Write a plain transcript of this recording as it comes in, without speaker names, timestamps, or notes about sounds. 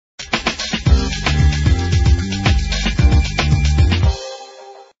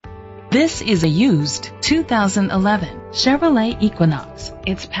This is a used 2011 Chevrolet Equinox.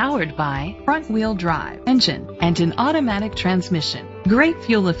 It's powered by front-wheel drive engine and an automatic transmission. Great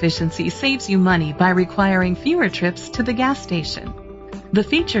fuel efficiency saves you money by requiring fewer trips to the gas station. The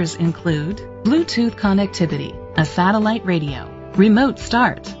features include Bluetooth connectivity, a satellite radio, remote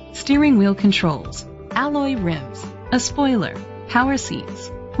start, steering wheel controls, alloy rims, a spoiler, power seats,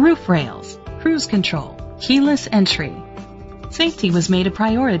 roof rails, cruise control, keyless entry. Safety was made a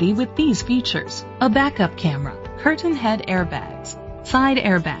priority with these features: a backup camera, curtain head airbags, side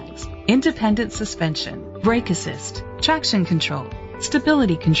airbags, independent suspension, brake assist, traction control,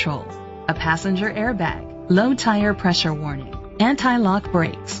 stability control, a passenger airbag, low tire pressure warning, anti-lock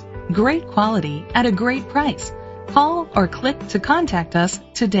brakes. Great quality at a great price. Call or click to contact us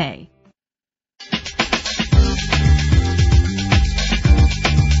today.